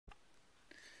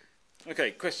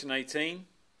Okay, question 18.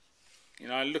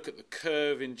 I look at the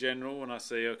curve in general and I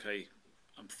say, okay,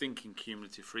 I'm thinking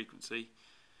cumulative frequency.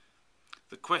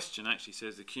 The question actually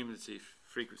says the cumulative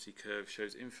frequency curve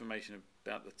shows information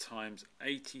about the times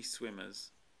 80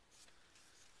 swimmers,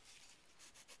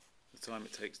 the time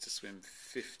it takes to swim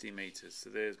 50 metres. So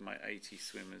there's my 80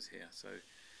 swimmers here. So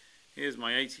here's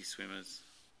my 80 swimmers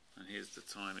and here's the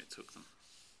time it took them.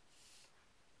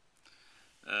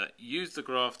 Use the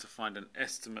graph to find an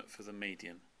estimate for the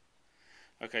median.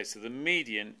 Okay, so the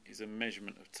median is a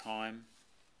measurement of time,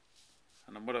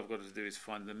 and then what I've got to do is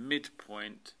find the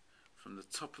midpoint from the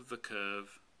top of the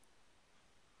curve.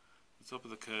 The top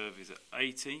of the curve is at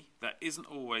 80. That isn't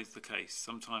always the case.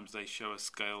 Sometimes they show a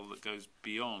scale that goes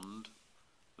beyond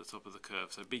the top of the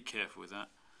curve, so be careful with that.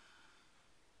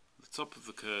 The top of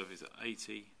the curve is at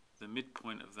 80. The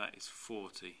midpoint of that is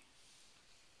 40.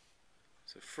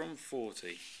 So from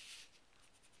 40,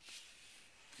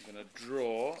 I'm going to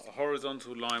draw a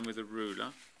horizontal line with a ruler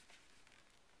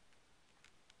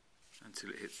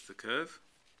until it hits the curve.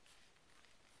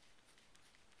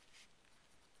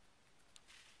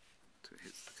 Until it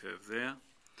hits the curve there.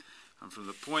 And from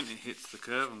the point it hits the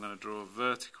curve, I'm going to draw a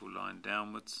vertical line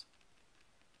downwards.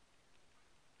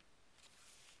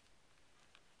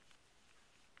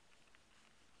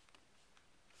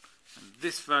 And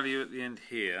this value at the end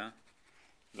here,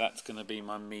 that's going to be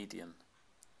my median.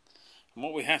 And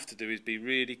what we have to do is be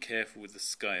really careful with the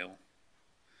scale.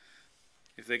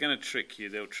 If they're going to trick you,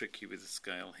 they'll trick you with the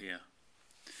scale here.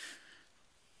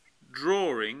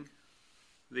 Drawing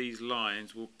these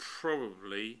lines will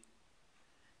probably,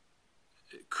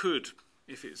 it could,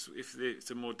 if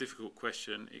it's a more difficult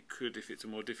question, it could, if it's a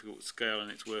more difficult scale and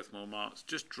it's worth more marks,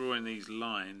 just drawing these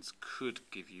lines could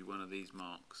give you one of these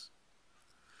marks.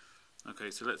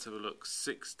 Okay, so let's have a look.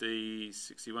 60,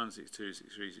 61, 62,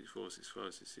 63, 64,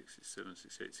 65, 66, 67,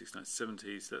 68, 69,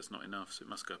 70. So that's not enough, so it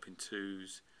must go up in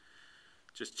twos.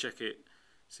 Just check it.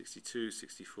 62,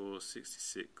 64,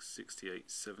 66, 68,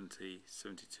 70,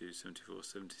 72, 74,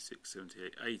 76,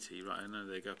 78, 80. Right, I know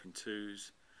they go up in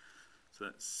twos. So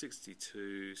that's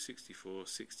 62, 64,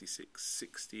 66,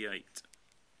 68.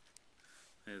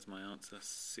 There's my answer,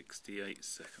 68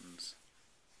 seconds.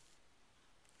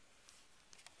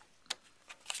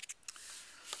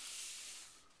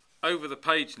 Over the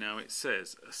page now it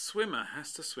says a swimmer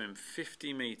has to swim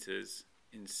 50 metres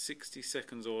in 60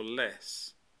 seconds or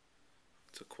less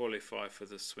to qualify for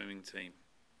the swimming team.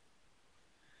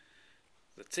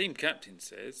 The team captain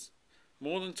says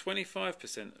more than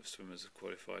 25% of swimmers have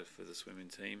qualified for the swimming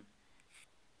team.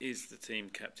 Is the team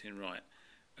captain right?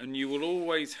 And you will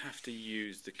always have to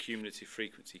use the cumulative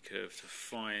frequency curve to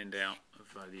find out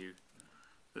a value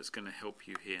that's going to help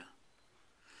you here.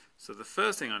 So the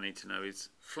first thing I need to know is,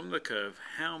 from the curve,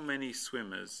 how many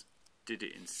swimmers did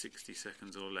it in 60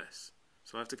 seconds or less?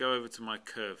 So I have to go over to my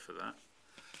curve for that.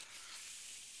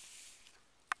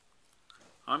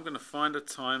 I'm going to find a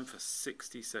time for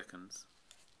 60 seconds.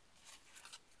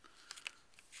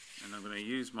 And I'm going to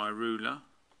use my ruler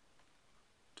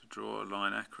to draw a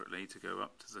line accurately to go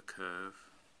up to the curve.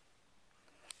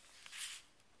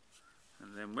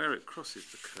 And then where it crosses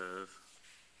the curve,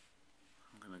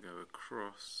 I'm going to go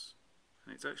across,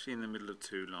 and it's actually in the middle of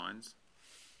two lines.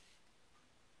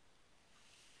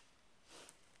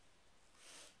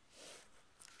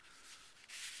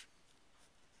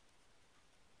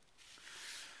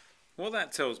 What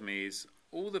that tells me is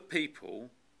all the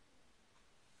people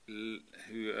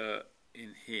who are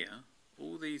in here,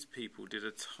 all these people did a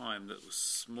time that was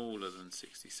smaller than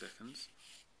 60 seconds.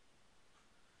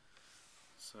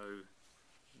 So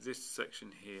this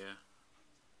section here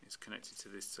is connected to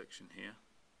this section here,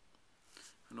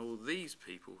 and all these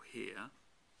people here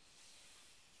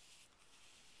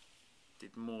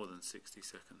did more than 60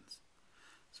 seconds.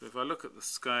 So if I look at the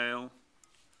scale,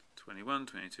 21,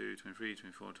 22, 23,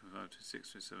 24, 25,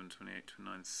 26, 27, 28,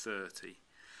 29, 30.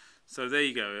 So there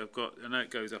you go. I know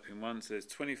it goes up in one, so there's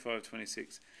 25,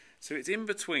 26. So it's in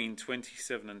between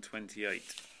 27 and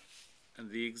 28.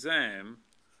 And the exam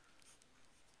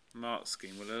mark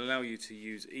scheme will allow you to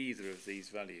use either of these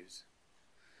values.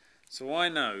 So I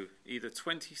know either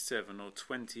 27 or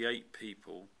 28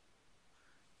 people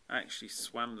actually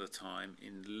swam the time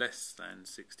in less than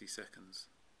 60 seconds.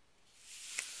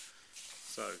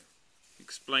 So,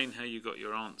 explain how you got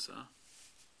your answer.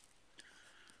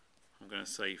 I'm going to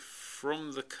say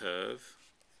from the curve,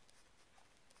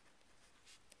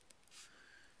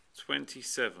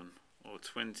 27 or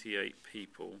 28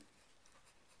 people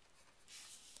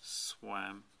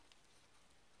swam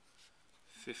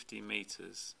 50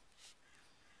 metres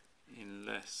in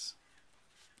less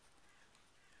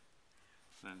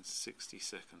than 60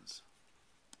 seconds.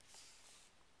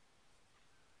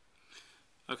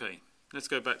 Okay, let's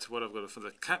go back to what I've got for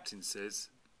the captain says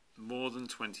more than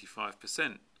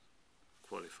 25%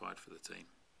 qualified for the team.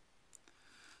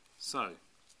 So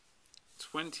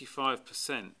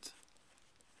 25%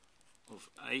 of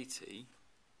 80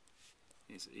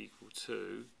 is equal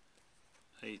to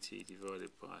 80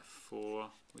 divided by 4,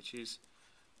 which is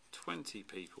 20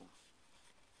 people.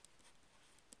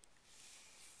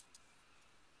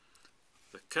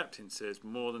 The captain says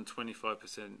more than 25%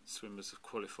 swimmers have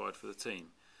qualified for the team.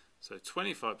 So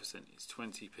 25% is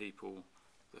 20 people.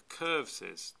 The curve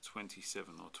says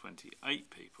 27 or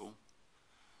 28 people.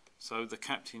 So the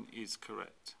captain is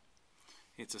correct.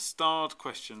 It's a starred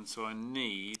question, so I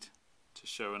need to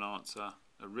show an answer,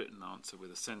 a written answer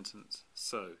with a sentence.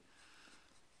 So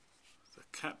the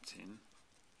captain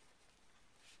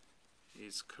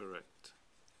is correct.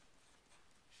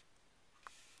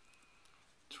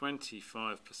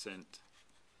 25%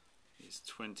 is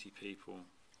 20 people,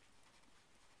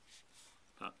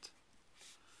 but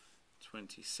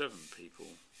 27 people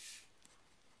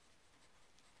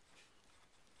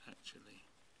actually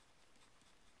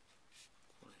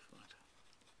qualified.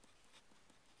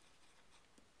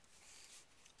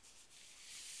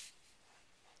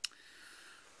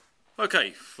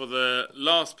 Okay, for the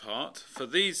last part, for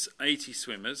these 80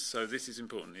 swimmers, so this is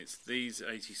important, it's these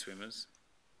 80 swimmers.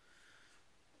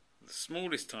 The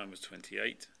smallest time was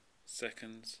 28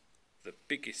 seconds, the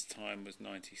biggest time was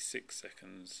 96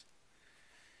 seconds.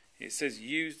 It says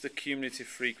use the cumulative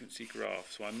frequency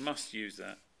graph, so I must use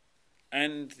that,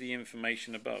 and the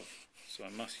information above, so I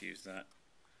must use that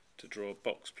to draw a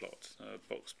box plot. So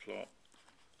a box plot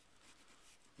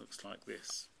looks like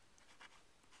this.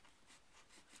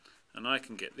 And I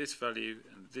can get this value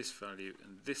and this value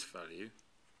and this value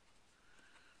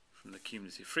from the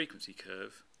cumulative frequency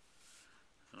curve,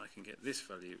 and I can get this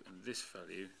value and this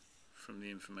value from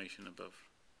the information above.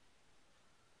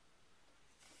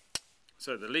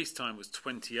 So the least time was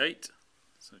 28,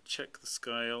 so check the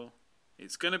scale.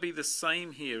 It's going to be the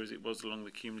same here as it was along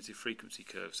the cumulative frequency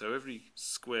curve, so every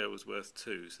square was worth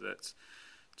 2, so that's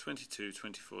 22,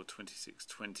 24, 26,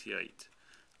 28.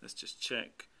 Let's just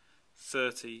check.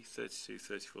 30, 32,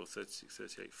 34, 36,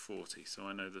 38, 40. So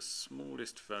I know the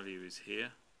smallest value is here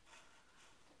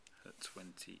at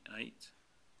 28.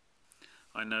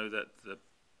 I know that the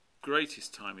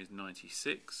greatest time is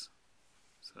 96.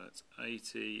 So that's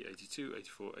 80, 82,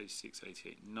 84, 86,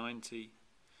 88, 90,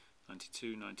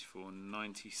 92, 94,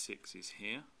 96 is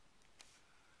here.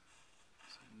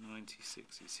 So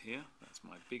 96 is here. That's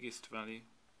my biggest value.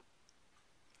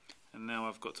 And now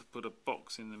I've got to put a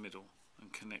box in the middle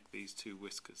and connect these two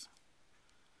whiskers.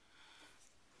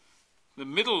 The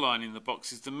middle line in the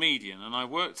box is the median, and I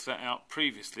worked that out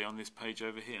previously on this page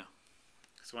over here.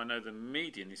 So I know the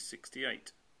median is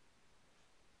 68.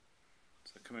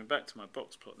 So coming back to my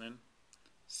box plot then,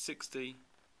 60,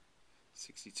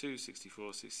 62,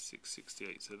 64, 66,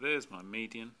 68. So there's my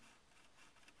median.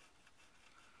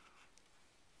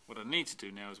 What I need to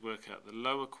do now is work out the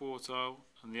lower quartile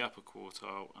and the upper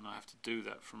quartile, and I have to do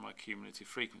that from my cumulative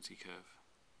frequency curve.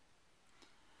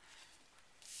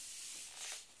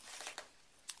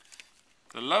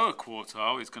 The lower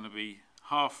quartile is going to be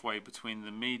halfway between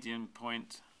the median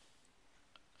point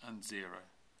and 0.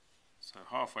 So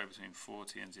halfway between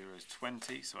 40 and 0 is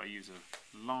 20, so I use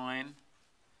a line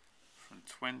from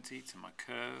 20 to my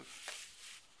curve,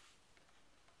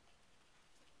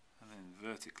 and then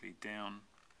vertically down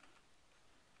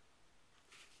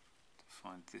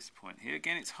find this point here.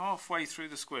 Again, it's halfway through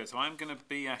the square, so I'm going to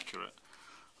be accurate.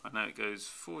 I know it goes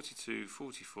 42,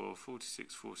 44,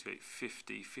 46, 48,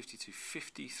 50, 52,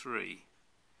 53.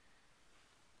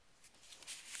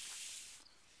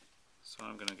 So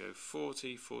I'm going to go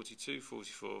 40, 42,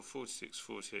 44, 46,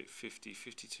 48, 50,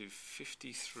 52,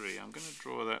 53. I'm going to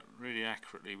draw that really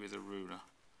accurately with a ruler,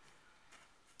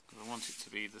 because I want it to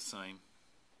be the same.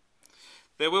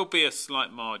 There will be a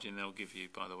slight margin they'll give you,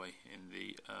 by the way, in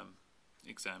the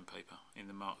exam paper, in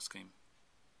the mark scheme.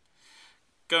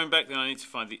 Going back then, I need to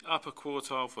find the upper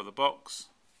quartile for the box.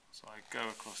 So I go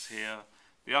across here.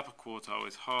 The upper quartile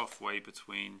is halfway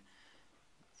between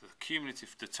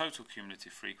the total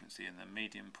cumulative frequency and the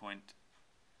median point.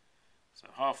 So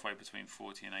halfway between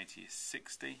 40 and 80 is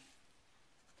 60.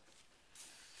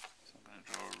 So I'm going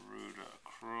to draw a ruler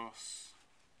across,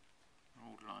 an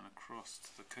old line across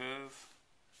to the curve.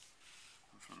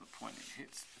 And from the point it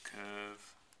hits the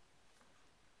curve,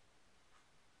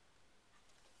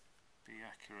 be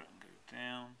accurate and go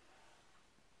down.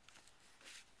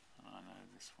 And I know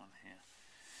this one here.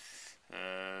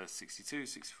 62,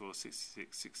 64,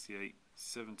 66, 68,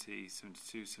 70,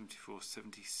 72, 74,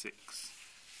 76.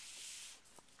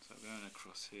 So So going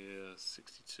across here,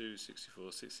 62,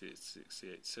 64, 68,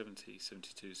 68, 70,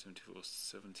 72, 74,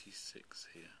 76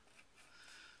 here.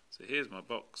 So here's my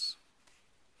box.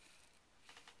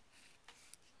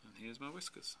 And here's my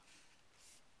whiskers.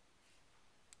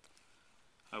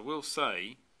 I will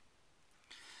say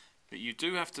that you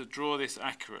do have to draw this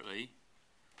accurately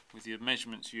with the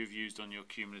measurements you've used on your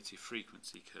cumulative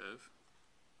frequency curve.